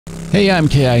Hey, I'm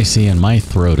KIC, and my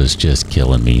throat is just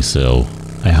killing me, so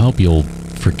I hope you'll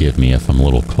forgive me if I'm a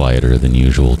little quieter than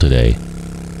usual today.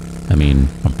 I mean,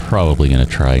 I'm probably going to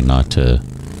try not to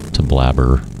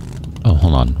blabber. Oh,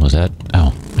 hold on. Was that?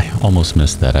 Oh, I almost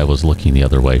missed that. I was looking the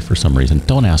other way for some reason.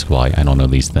 Don't ask why. I don't know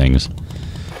these things.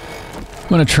 I'm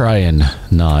going to try and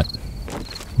not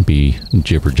be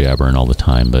jibber-jabbering all the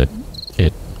time, but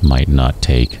it might not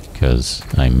take, because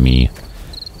I'm me.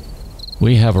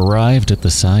 We have arrived at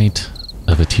the site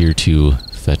of a Tier 2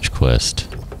 fetch quest.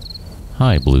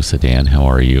 Hi, Blue Sedan, how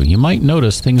are you? You might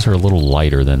notice things are a little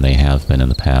lighter than they have been in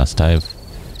the past. I've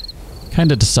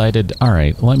kind of decided,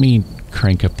 alright, let me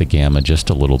crank up the gamma just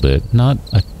a little bit. Not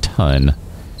a ton.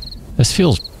 This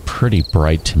feels pretty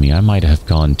bright to me. I might have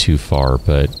gone too far,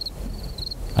 but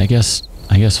I guess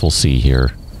we'll see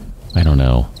here. I don't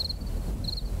know.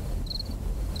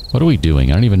 What are we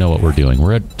doing? I don't even know what we're doing.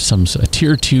 We're at a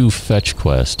Tier 2 fetch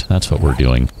quest. That's what we're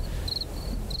doing.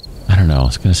 I don't know. I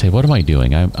was going to say, what am I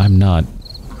doing? I'm a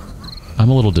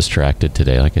little distracted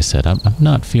today. Like I said, I'm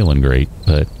not feeling great,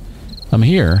 but I'm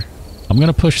here. I'm going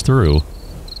to push through.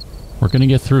 We're going to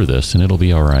get through this, and it'll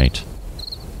be alright.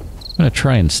 I'm going to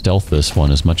try and stealth this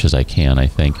one as much as I can, I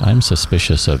think. I'm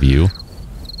suspicious of you.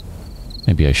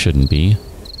 Maybe I shouldn't be.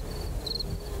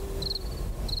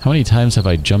 How many times have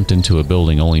I jumped into a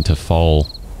building only to fall,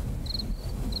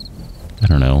 I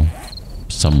don't know,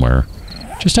 somewhere?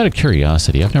 Just out of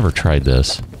curiosity, I've never tried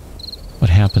this. What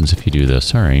happens if you do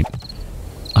this? Alright.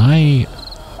 I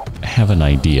have an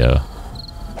idea.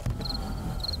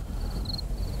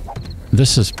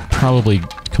 This is probably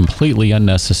completely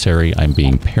unnecessary. I'm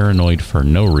being paranoid for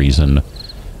no reason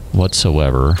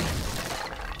whatsoever.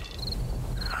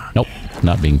 Nope,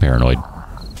 not being paranoid.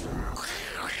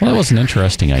 Well, that was an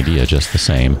interesting idea just the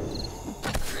same.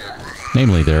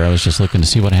 Namely there, I was just looking to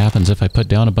see what happens if I put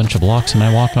down a bunch of blocks and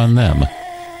I walk on them.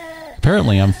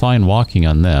 Apparently I'm fine walking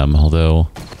on them, although...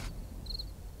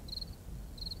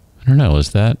 I don't know,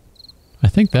 is that... I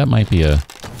think that might be a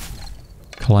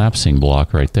collapsing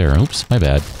block right there. Oops, my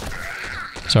bad.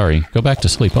 Sorry, go back to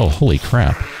sleep. Oh, holy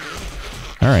crap.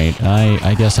 Alright,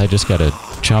 I guess I just gotta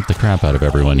chop the crap out of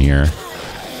everyone here.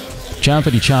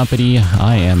 Chompity chompity,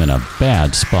 I am in a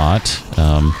bad spot.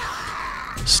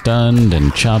 Stunned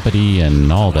and chompity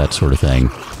and all that sort of thing.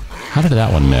 How did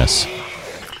that one miss?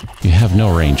 You have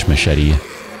no range, machete.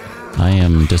 I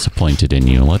am disappointed in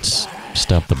you. Let's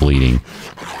stop the bleeding.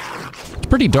 It's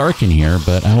pretty dark in here,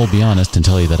 but I will be honest and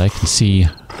tell you that I can see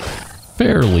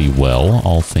fairly well,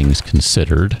 all things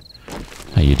considered.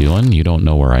 How you doing? You don't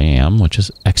know where I am, which is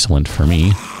excellent for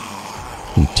me.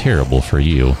 And terrible for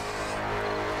you.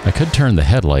 I could turn the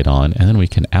headlight on, and then we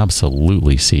can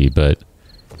absolutely see, but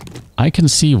I can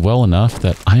see well enough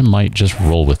that I might just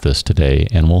roll with this today,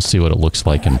 and we'll see what it looks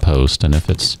like in post, and if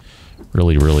it's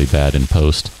really, really bad in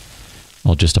post,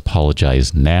 I'll just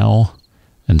apologize now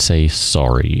and say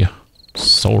sorry.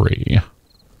 Sorry.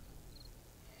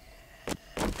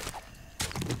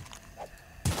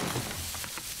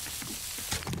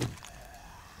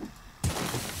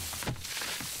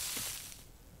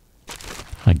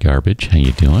 Hi, Garbage. How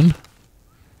you doing?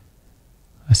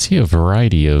 I see a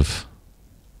variety of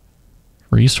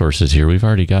resources here. We've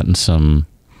already gotten some...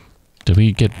 Did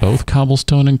we get both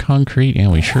cobblestone and concrete? Yeah,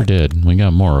 we sure did. We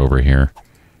got more over here.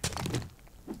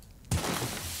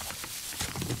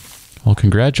 Well,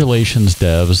 congratulations,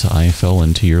 devs. I fell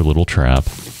into your little trap.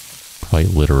 Quite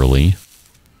literally.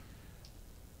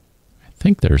 I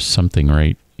think there's something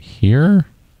right here.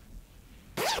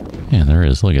 Yeah, there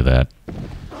is. Look at that.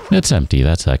 It's empty.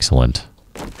 That's excellent.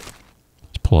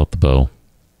 Let's pull out the bow.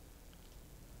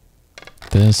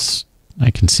 This, I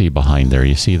can see behind there.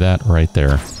 You see that? Right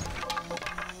there.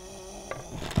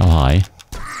 Oh, hi.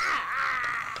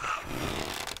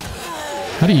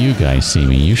 How do you guys see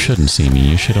me? You shouldn't see me.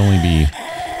 You should only be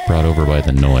brought over by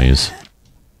the noise.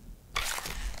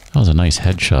 That was a nice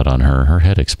headshot on her. Her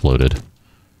head exploded.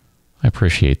 I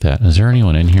appreciate that. Is there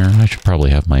anyone in here? I should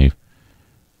probably have my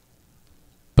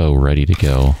bow ready to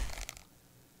go.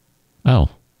 Oh.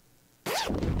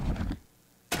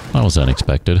 That was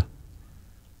unexpected.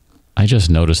 I just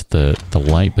noticed the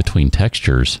light between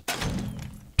textures.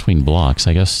 Between blocks.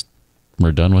 I guess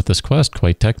we're done with this quest,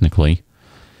 quite technically.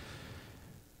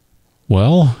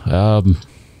 Well, I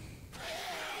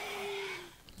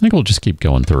think we'll just keep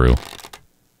going through.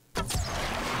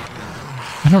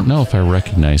 I don't know if I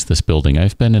recognize this building.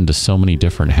 I've been into so many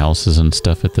different houses and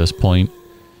stuff at this point.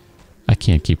 I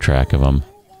can't keep track of them.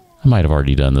 I might have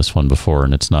already done this one before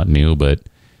and it's not new, but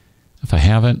if I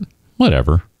haven't,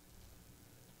 whatever.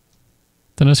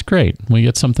 Then it's great. We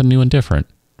get something new and different.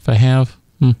 If I have,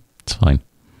 it's fine.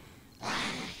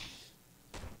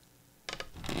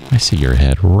 see your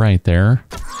head right there.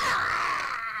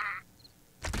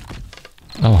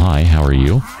 Oh, hi, how are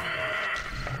you?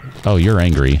 Oh, you're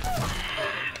angry.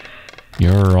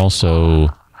 You're also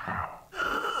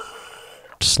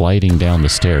sliding down the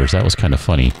stairs. That was kind of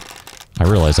funny. I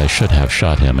realized I should have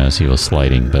shot him as he was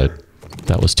sliding, but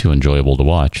that was too enjoyable to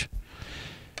watch.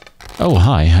 Oh,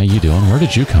 hi, how you doing? Where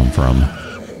did you come from?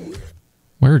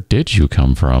 Where did you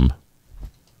come from?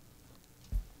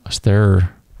 Was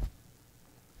there...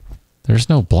 There's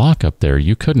no block up there.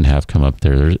 You couldn't have come up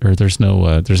there. There's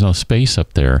no space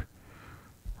up there.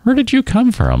 Where did you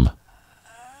come from?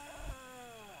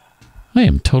 I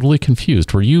am totally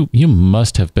confused. You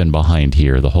must have been behind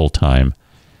here the whole time.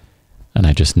 And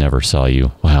I just never saw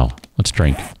you. Wow. Let's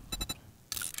drink.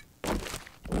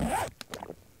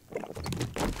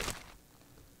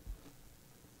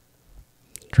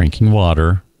 Drinking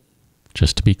water.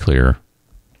 Just to be clear.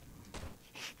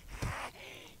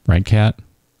 Right, cat?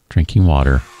 Drinking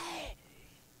water.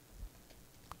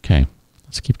 Okay.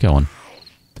 Let's keep going.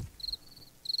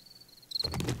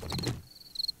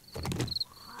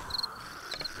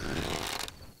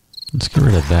 Let's get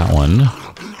rid of that one.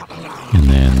 And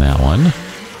then that one.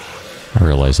 I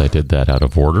realize I did that out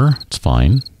of order. It's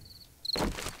fine.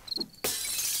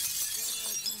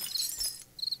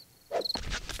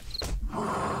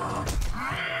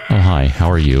 Oh, hi.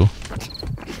 How are you?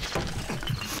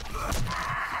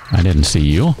 I didn't see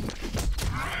you.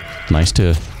 Nice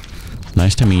to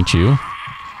meet you.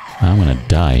 I'm gonna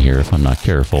die here if I'm not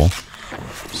careful.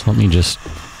 So let me just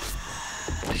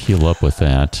heal up with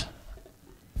that.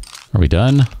 Are we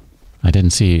done? I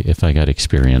didn't see if I got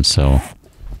experience, so I'll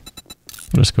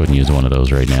just go ahead and use one of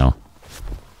those right now.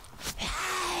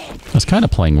 I was kind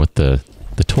of playing with the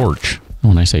torch.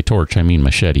 When I say torch, I mean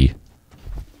machete.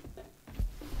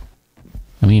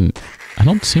 I mean, I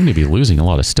don't seem to be losing a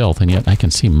lot of stealth, and yet I can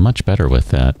see much better with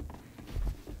that.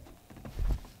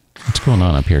 What's going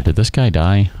on up here? Did this guy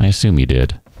die? I assume he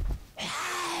did.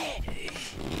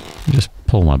 Just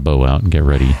pull my bow out and get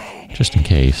ready, just in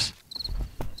case.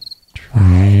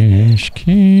 Trash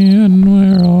can,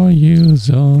 where are you,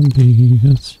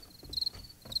 zombies?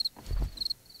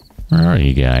 Where are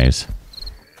you guys?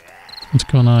 What's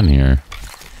going on here?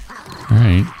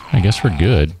 Alright, I guess we're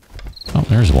good. Oh,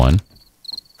 there's one.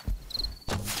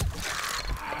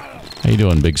 How you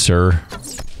doing, big sir?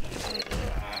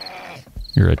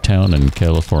 You're a town in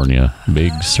California.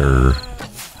 Big sir.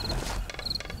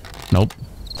 Nope.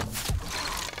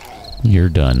 You're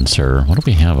done, sir. What do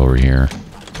we have over here?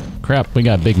 Crap, we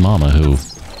got Big Mama who...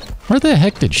 Where the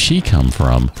heck did she come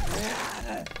from?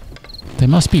 They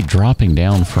must be dropping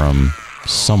down from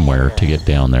somewhere to get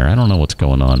down there. I don't know what's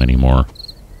going on anymore.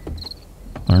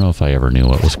 I don't know if I ever knew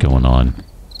what was going on.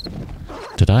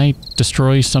 Did I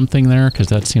destroy something there? Because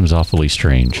that seems awfully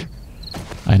strange.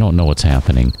 I don't know what's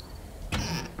happening.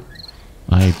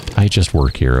 I just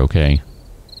work here, okay?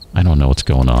 I don't know what's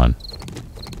going on.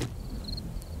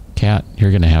 Cat,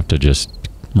 you're gonna have to just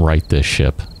right this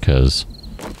ship, because...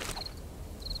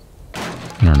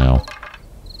 I don't know.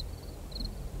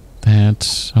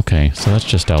 That's... okay, so that's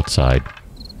just outside.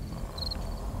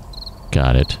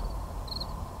 Got it.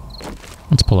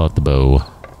 Let's pull out the bow.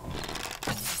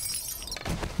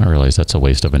 I realize that's a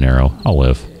waste of an arrow. I'll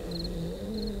live.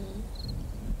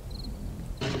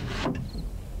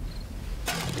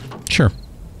 Sure.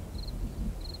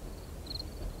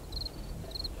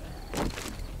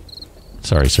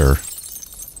 Sorry, sir.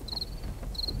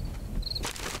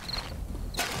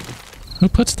 Who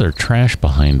puts their trash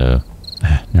behind a...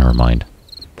 never mind.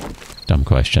 Dumb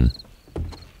question.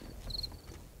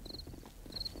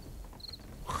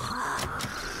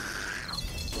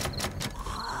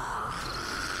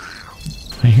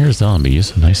 I hear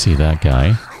zombies, and I see that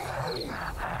guy.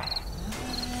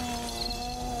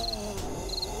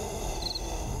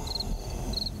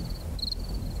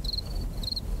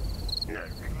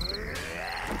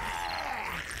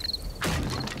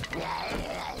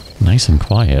 Nice and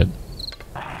quiet.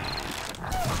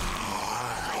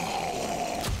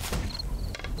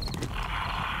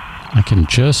 I can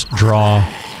just draw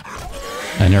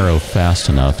an arrow fast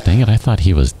enough. Dang it, I thought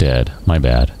he was dead. My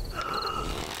bad.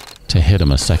 To hit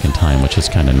him a second time, which is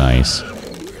kind of nice.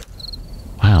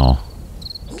 Wow.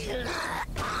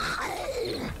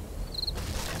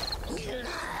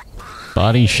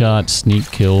 Body shot,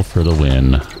 sneak kill for the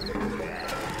win.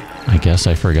 I guess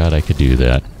I forgot I could do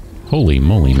that. Holy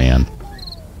moly, man.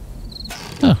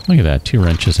 Oh, look at that. 2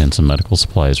 wrenches and some medical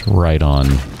supplies right on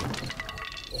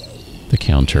the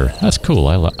counter. That's cool.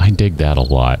 I dig that a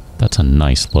lot. That's a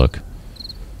nice look.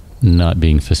 Not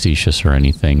being facetious or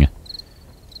anything.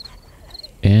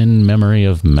 In memory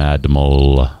of Mad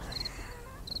Mole.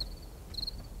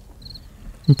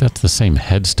 think that's the same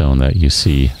headstone that you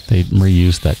see. They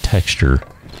reused that texture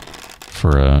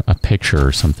for a picture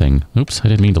or something. Oops, I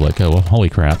didn't mean to let go. Oh, holy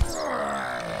crap.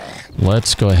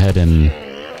 Let's go ahead and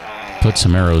put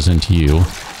some arrows into you.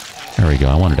 There we go.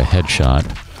 I wanted a headshot.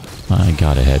 I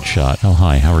got a headshot. Oh,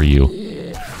 hi. How are you?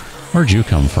 Where'd you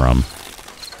come from?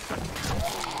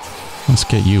 Let's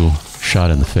get you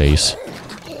shot in the face.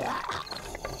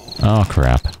 Oh,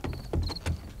 crap.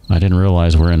 I didn't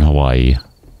realize we're in Hawaii.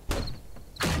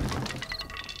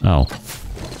 Oh.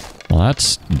 Well,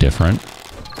 that's different.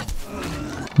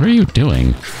 What are you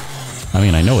doing? I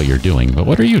mean, I know what you're doing, but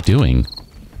what are you doing?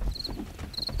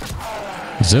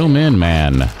 Zoom in,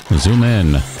 man. Zoom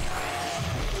in.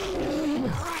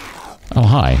 Oh,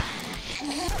 hi.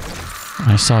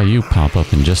 I saw you pop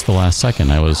up in just the last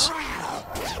second. I was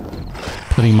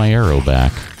putting my arrow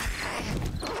back.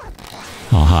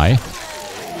 Oh, hi.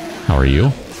 How are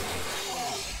you?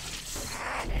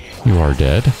 You are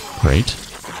dead. Great.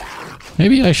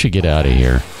 Maybe I should get out of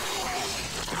here.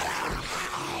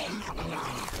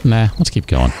 Nah, let's keep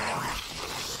going.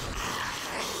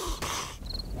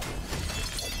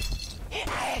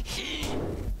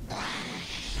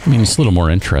 I mean, it's a little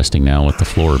more interesting now with the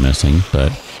floor missing,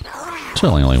 but it's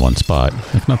really only one spot,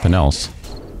 if nothing else.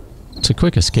 It's a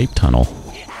quick escape tunnel,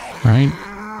 right?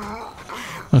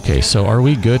 Okay, so are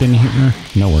we good in here?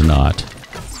 No, we're not.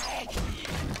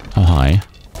 Oh, hi.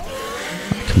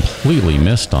 I completely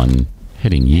missed on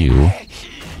hitting you.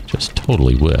 Just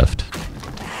totally whiffed.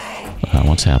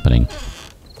 What's happening?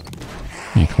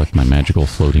 Let me click my magical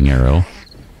floating arrow.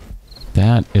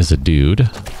 That is a dude.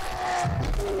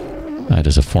 That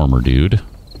is a former dude.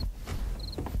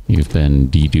 You've been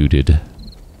de-duded.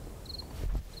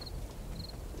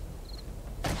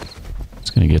 It's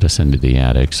going to get us into the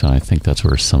attic, so I think that's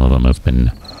where some of them have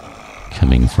been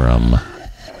coming from.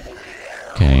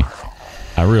 Okay.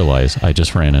 I realize I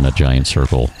just ran in a giant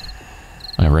circle.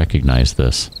 I recognize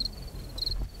this.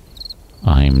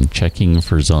 I'm checking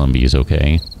for zombies,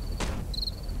 okay?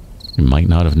 You might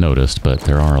not have noticed, but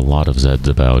there are a lot of Zeds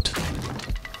about.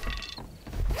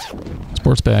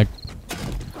 Sports bag.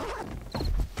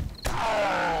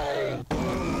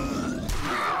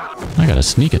 I got a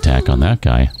sneak attack on that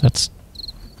guy. That's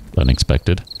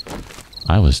unexpected.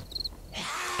 I was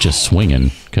just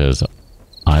swinging because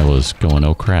I was going,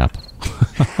 oh crap.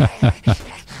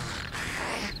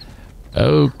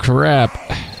 Oh crap.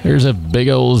 There's a big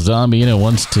old zombie and it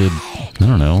wants to, I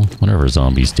don't know, whatever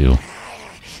zombies do.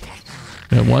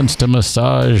 It wants to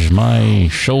massage my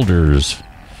shoulders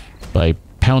by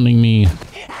pounding me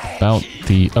about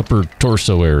the upper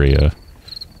torso area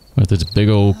with its big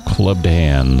old clubbed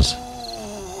hands.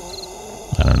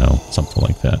 I don't know, something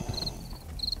like that.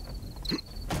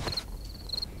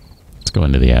 Let's go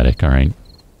into the attic, alright?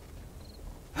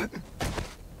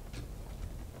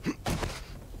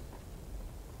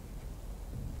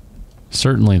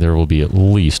 Certainly there will be at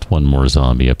least one more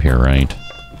zombie up here, right?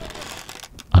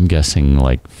 I'm guessing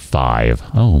like 5.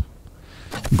 Oh.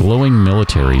 Glowing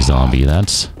military zombie,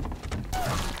 that's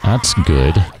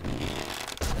good.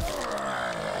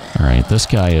 Alright, this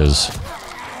guy is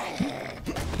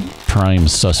prime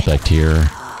suspect here.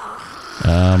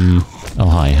 Oh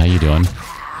hi, how you doing?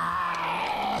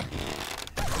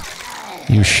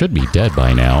 You should be dead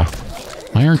by now.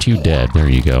 Why aren't you dead? There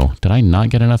you go. Did I not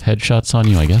get enough headshots on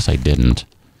you? I guess I didn't.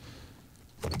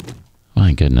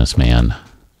 My goodness, man.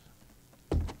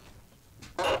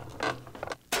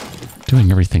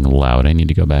 Doing everything loud. I need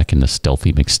to go back into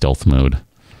stealthy McStealth mode.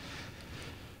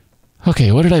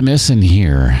 Okay, what did I miss in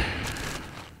here?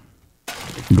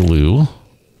 Glue.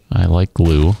 I like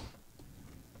glue.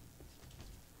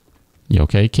 You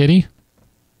okay, kitty?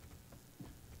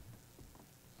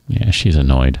 Yeah, she's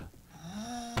annoyed.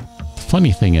 The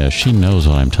funny thing is, she knows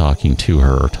when I'm talking to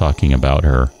her or talking about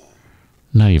her.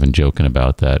 I'm not even joking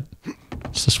about that.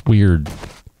 It's this weird...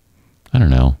 I don't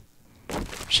know.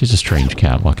 She's a strange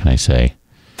cat, what can I say?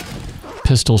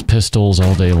 Pistols, pistols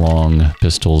all day long.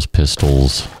 Pistols,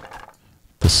 pistols.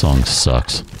 This song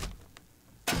sucks.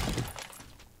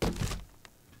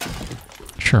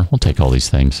 Sure, we'll take all these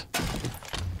things.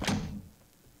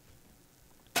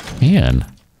 Man,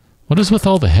 what is with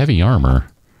all the heavy armor?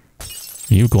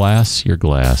 Are you glass? You're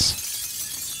glass.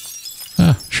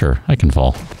 Sure, I can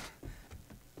fall.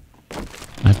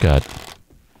 I've got,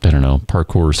 I don't know,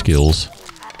 parkour skills.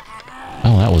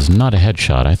 Oh, that was not a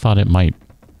headshot. I thought it might...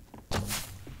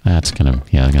 That's gonna...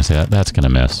 Yeah, I was gonna say that's gonna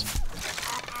miss.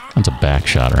 That's a back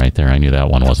shot right there. I knew that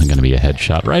one wasn't gonna be a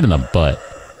headshot. Right in the butt.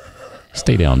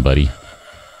 Stay down, buddy.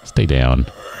 Stay down.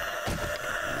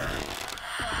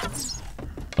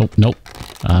 Oh, nope.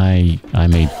 I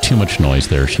made too much noise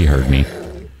there. She heard me.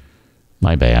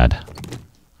 My bad.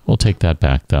 We'll take that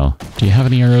back, though. Do you have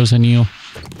any arrows in you?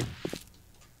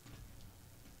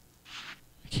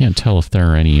 I can't tell if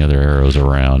there are any other arrows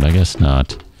around. I guess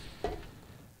not.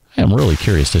 I am really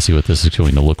curious to see what this is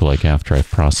going to look like after I've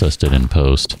processed it in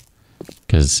post.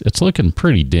 Because it's looking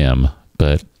pretty dim,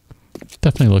 but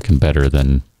definitely looking better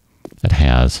than it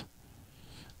has.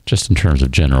 Just in terms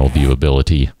of general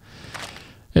viewability.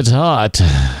 It's hot.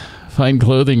 Find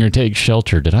clothing or take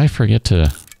shelter. Did I forget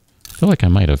to... I feel like I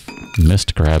might have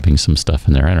missed grabbing some stuff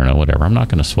in there. I don't know, whatever. I'm not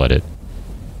going to sweat it.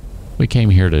 We came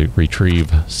here to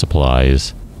retrieve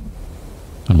supplies.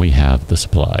 And we have the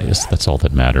supplies. That's all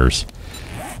that matters.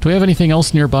 Do we have anything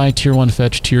else nearby? Tier 1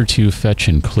 fetch, Tier 2 fetch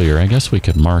and clear. I guess we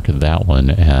could mark that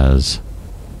one as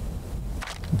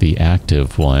the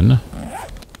active one.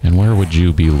 And where would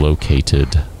you be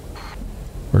located?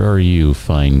 Where are you,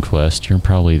 Fine Quest? You're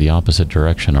probably the opposite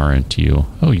direction, aren't you?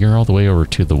 Oh, you're all the way over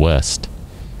to the west.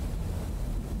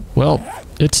 Well,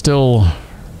 it's still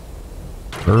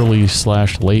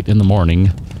early/late in the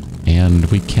morning, and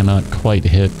we cannot quite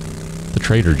hit the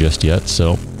trader just yet,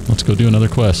 so let's go do another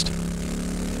quest.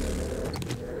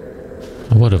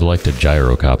 I would have liked a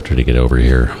gyrocopter to get over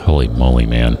here. Holy moly,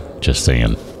 man. Just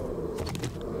saying.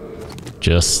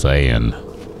 Just saying.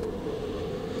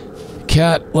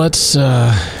 Cat, let's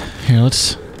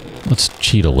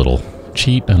cheat a little.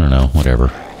 Cheat? I don't know,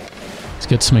 whatever. Let's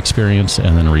get some experience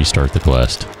and then restart the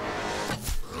quest.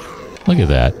 Look at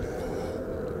that.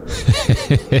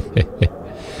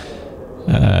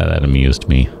 That amused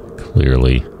me,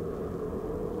 clearly.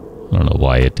 I don't know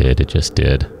why it did, it just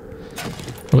did.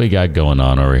 What do we got going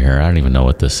on over here? I don't even know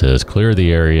what this is. Clear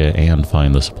the area and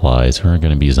find the supplies. There are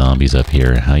going to be zombies up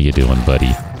here. How you doing,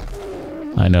 buddy?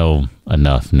 I know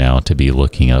enough now to be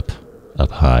looking up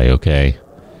high, okay?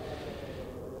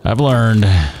 I've learned.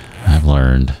 I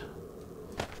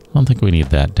don't think we need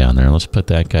that down there. Let's put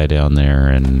that guy down there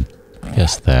and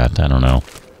guess that. I don't know.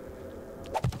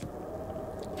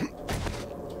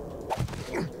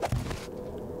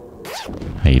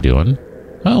 How you doing?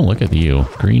 Oh, look at you.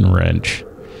 Green wrench.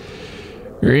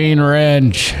 Green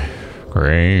wrench.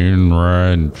 Green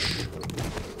wrench.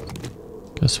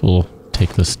 Guess we'll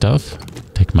take this stuff.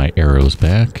 Take my arrows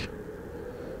back.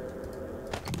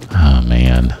 Oh,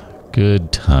 man.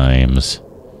 Good times.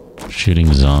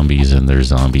 Shooting zombies in their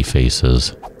zombie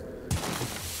faces.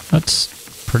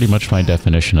 That's pretty much my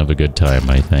definition of a good time,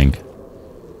 I think.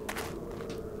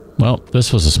 Well,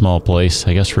 this was a small place.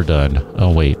 I guess we're done.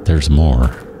 Oh, wait, there's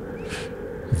more.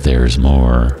 There's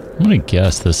more. I'm gonna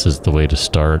guess this is the way to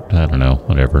start. I don't know.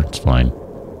 Whatever. It's fine.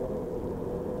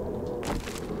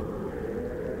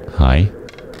 Hi.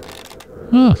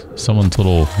 Oh, someone's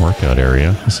little workout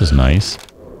area. This is nice.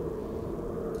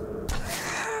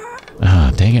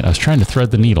 Ah, dang it. I was trying to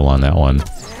thread the needle on that one.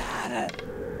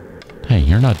 Hey,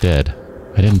 you're not dead.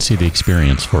 I didn't see the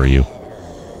experience for you.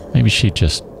 Maybe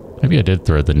I did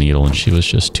thread the needle and she was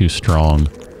just too strong.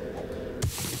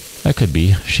 That could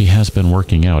be. She has been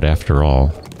working out after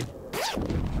all.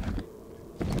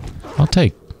 I'll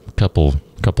take a couple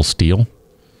steel.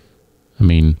 I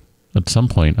mean, at some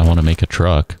point I want to make a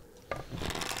truck.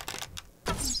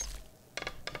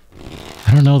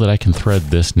 I don't know that I can thread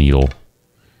this needle.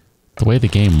 The way the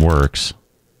game works.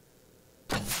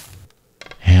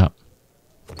 Yeah.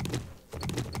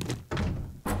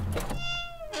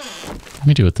 Let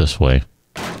me do it this way.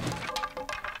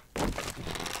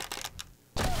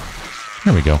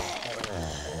 There we go.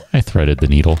 I threaded the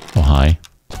needle. Oh, hi.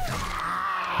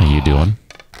 How you doing?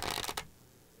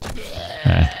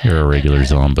 Ah, you're a regular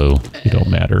zombo. You don't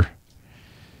matter.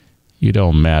 You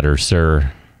don't matter,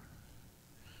 sir.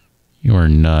 You are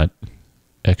not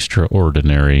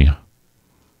extraordinary.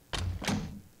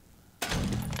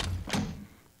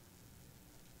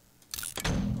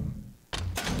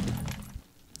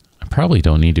 I probably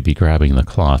don't need to be grabbing the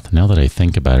cloth. Now that I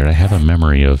think about it, I have a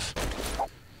memory of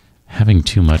having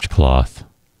too much cloth.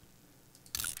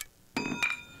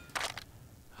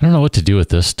 I don't know what to do with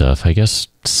this stuff. I guess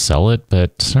sell it,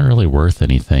 but it's not really worth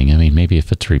anything. I mean, maybe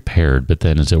if it's repaired, but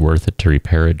then is it worth it to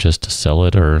repair it just to sell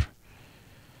it, or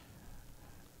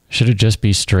should it just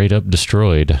be straight up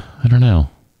destroyed? I don't know.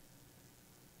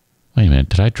 Wait a minute,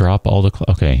 did I drop all the cloth?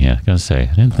 Okay, yeah, I was gonna say,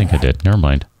 I didn't think I did. Never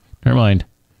mind. Never mind.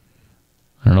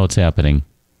 I don't know what's happening.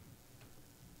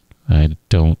 I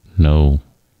don't know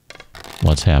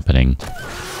what's happening.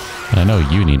 But I know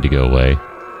you need to go away.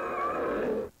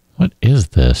 What is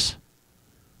this?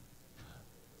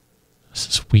 This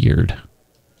is weird.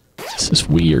 This is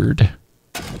weird.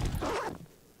 I'm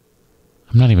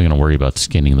not even going to worry about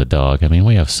skinning the dog. I mean,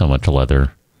 we have so much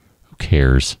leather. Who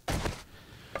cares?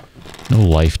 No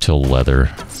life till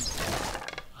leather.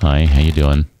 Hi, how you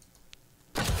doing?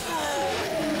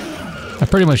 I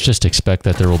pretty much just expect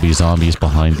that there will be zombies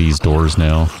behind these doors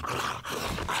now.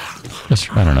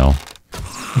 I don't know.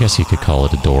 I guess you could call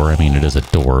it a door. I mean, it is a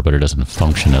door, but it doesn't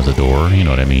function as a door. You know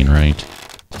what I mean, right?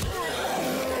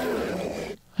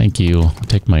 Thank you. I'll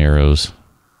take my arrows.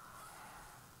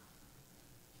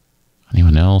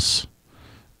 Anyone else?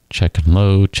 Checking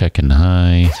low, checking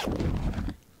high.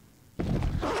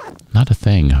 Not a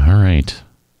thing. All right.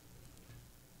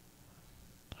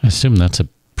 I assume that's a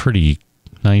pretty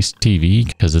nice TV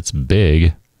because it's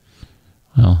big.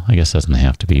 Well, I guess it doesn't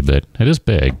have to be, but it is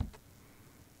big.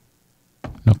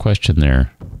 No question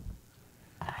there.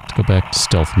 Let's go back to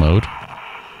stealth mode.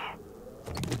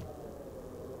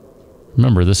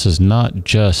 Remember, this is not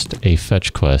just a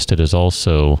fetch quest. It is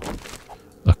also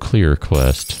a clear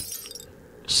quest.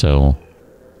 So,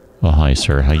 well, hi,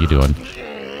 sir. How you doing?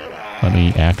 Let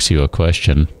me ask you a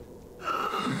question.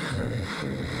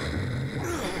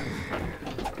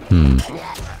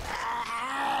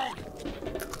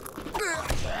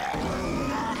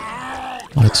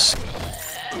 Let's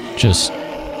just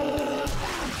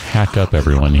hack up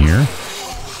everyone here.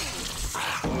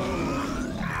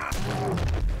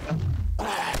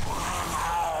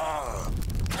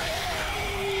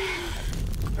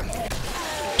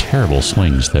 Terrible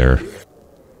swings there.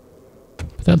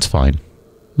 But that's fine.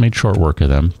 Made short work of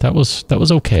them. That was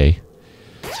okay.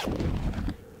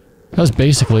 That was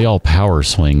basically all power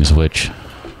swings, which I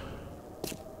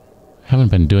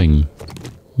haven't been doing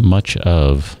much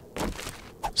of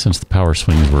since the power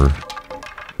swings were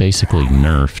basically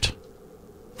nerfed.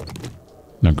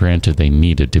 Now granted, they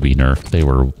needed to be nerfed. They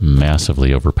were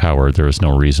massively overpowered. There was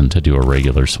no reason to do a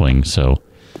regular swing, so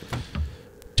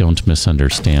don't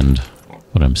misunderstand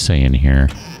what I'm saying here.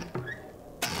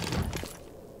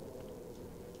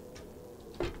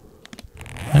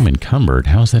 I'm encumbered.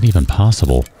 How is that even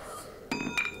possible?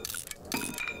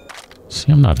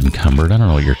 See, I'm not encumbered. I don't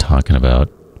know what you're talking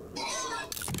about.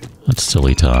 That's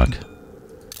silly talk.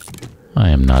 I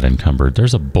am not encumbered.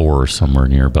 There's a boar somewhere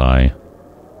nearby.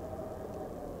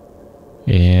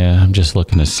 Yeah, I'm just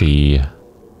looking to see. I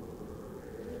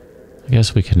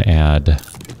guess we can add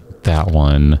that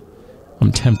one.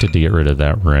 I'm tempted to get rid of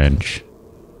that wrench.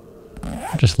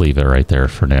 I'll just leave it right there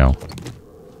for now.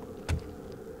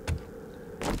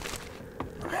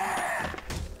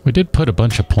 We did put a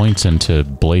bunch of points into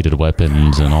bladed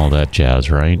weapons and all that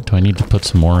jazz, right? Do I need to put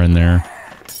some more in there?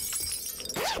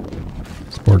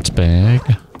 Sports bag.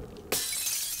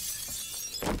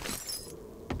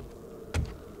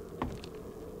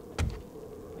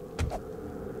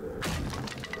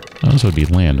 Those would be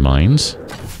landmines.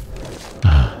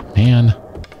 Ah, man.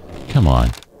 Come on.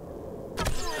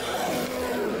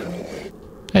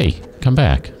 Hey, come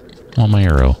back. I want my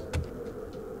arrow.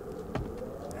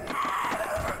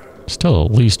 Still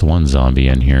at least one zombie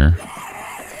in here.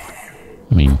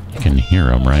 I mean, you can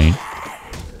hear him, right?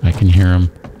 I can hear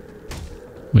him.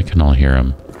 We can all hear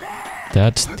him.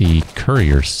 That's the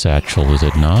courier satchel, is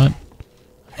it not?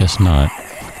 I guess not.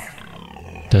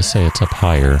 It does say it's up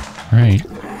higher. Right.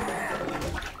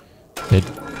 It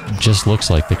just looks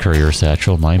like the courier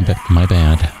satchel. My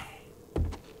bad.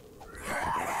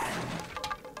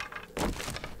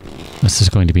 This is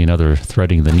going to be another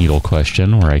threading the needle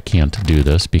question where I can't do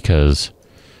this because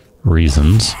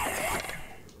reasons.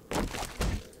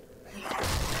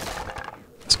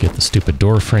 Let's get the stupid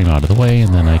door frame out of the way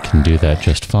and then I can do that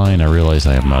just fine. I realize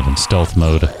I am not in stealth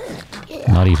mode.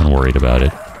 I'm not even worried about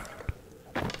it.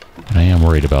 But I am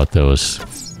worried about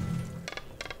those.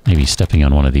 Maybe stepping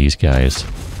on one of these guys.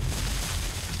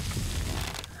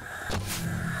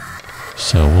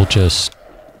 So we'll just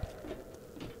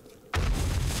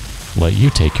let you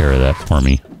take care of that for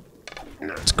me.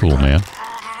 It's cool, man.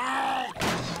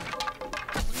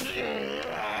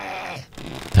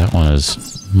 That one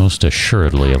is most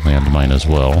assuredly a landmine as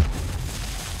well.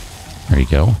 There you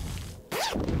go.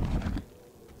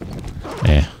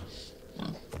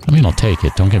 I mean, I'll take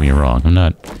it. Don't get me wrong. I'm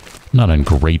not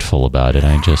ungrateful about it.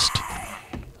 I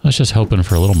was just hoping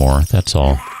for a little more. That's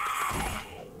all.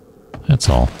 That's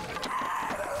all.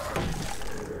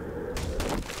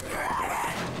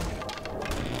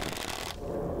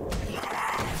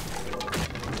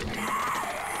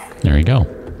 There you go.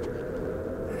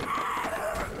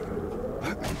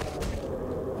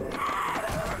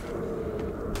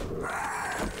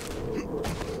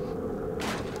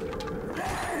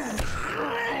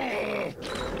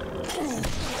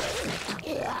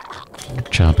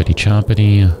 Choppity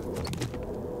choppity.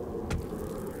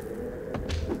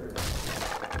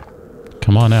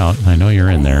 Come on out. I know you're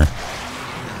in there.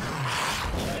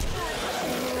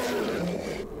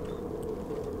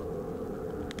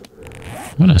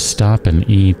 gonna stop and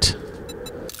eat.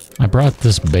 I brought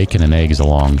this bacon and eggs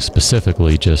along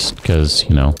specifically just because,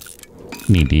 you know,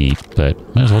 need to eat, but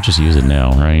might as well just use it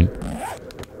now, right?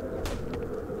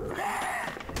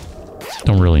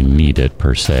 Don't really need it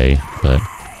per se, but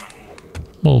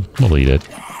we'll eat it.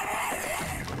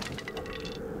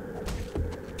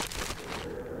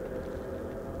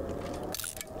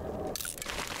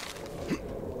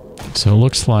 So it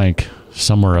looks like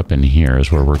somewhere up in here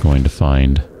is where we're going to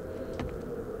find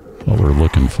what we're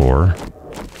looking for.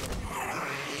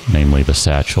 Namely the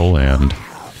satchel and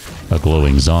a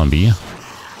glowing zombie.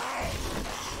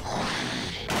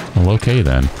 Well, okay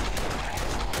then.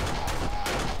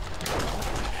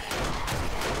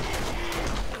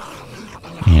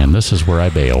 And this is where I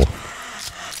bail.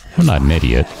 I'm not an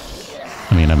idiot.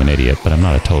 I mean, I'm an idiot, but I'm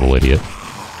not a total idiot.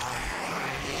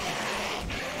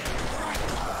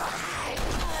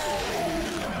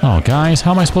 Oh, guys,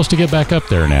 how am I supposed to get back up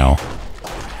there now?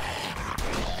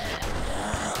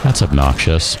 That's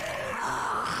obnoxious.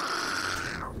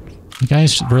 You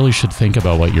guys really should think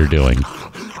about what you're doing.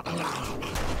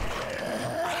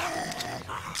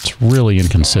 It's really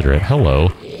inconsiderate.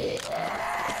 Hello.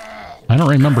 I don't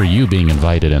remember you being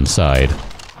invited inside.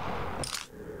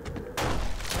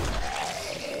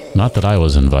 Not that I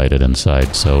was invited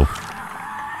inside, so...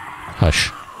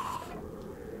 hush.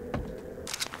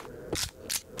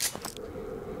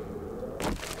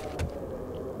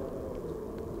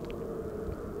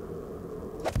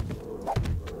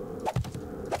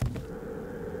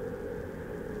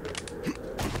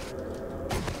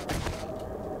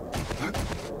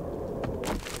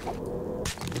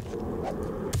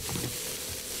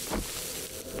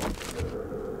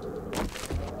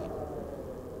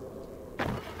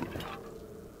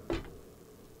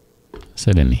 Is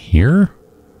it in here?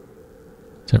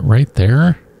 Is it right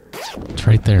there? It's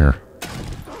right there.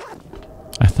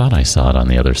 I thought I saw it on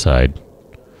the other side.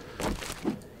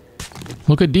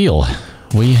 Well, good deal.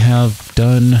 We have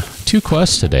done 2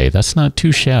 quests today. That's not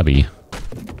too shabby.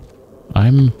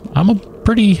 I'm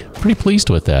pretty pleased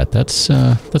with that.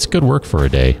 That's good work for a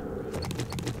day.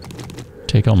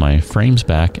 Take all my frames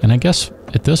back, and I guess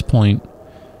at this point,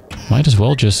 might as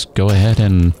well just go ahead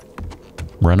and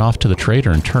run off to the trader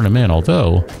and turn him in,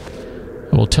 although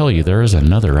I will tell you there is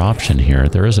another option here.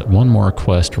 There is one more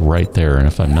quest right there, and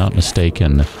if I'm not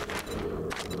mistaken,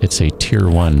 it's a tier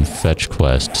 1 fetch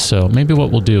quest. So maybe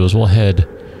what we'll do is we'll head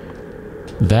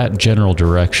that general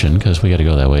direction, because we got to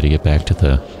go that way to get back to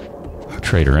the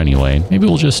trader anyway. Maybe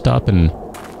we'll just stop and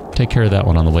take care of that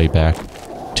one on the way back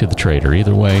to the trader.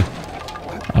 Either way,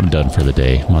 I'm done for the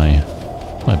day.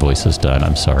 My voice is done.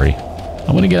 I'm sorry.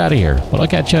 I'm going to get out of here, but I'll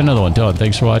catch you on another one. Dylan,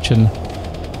 thanks for watching.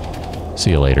 See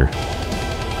you later.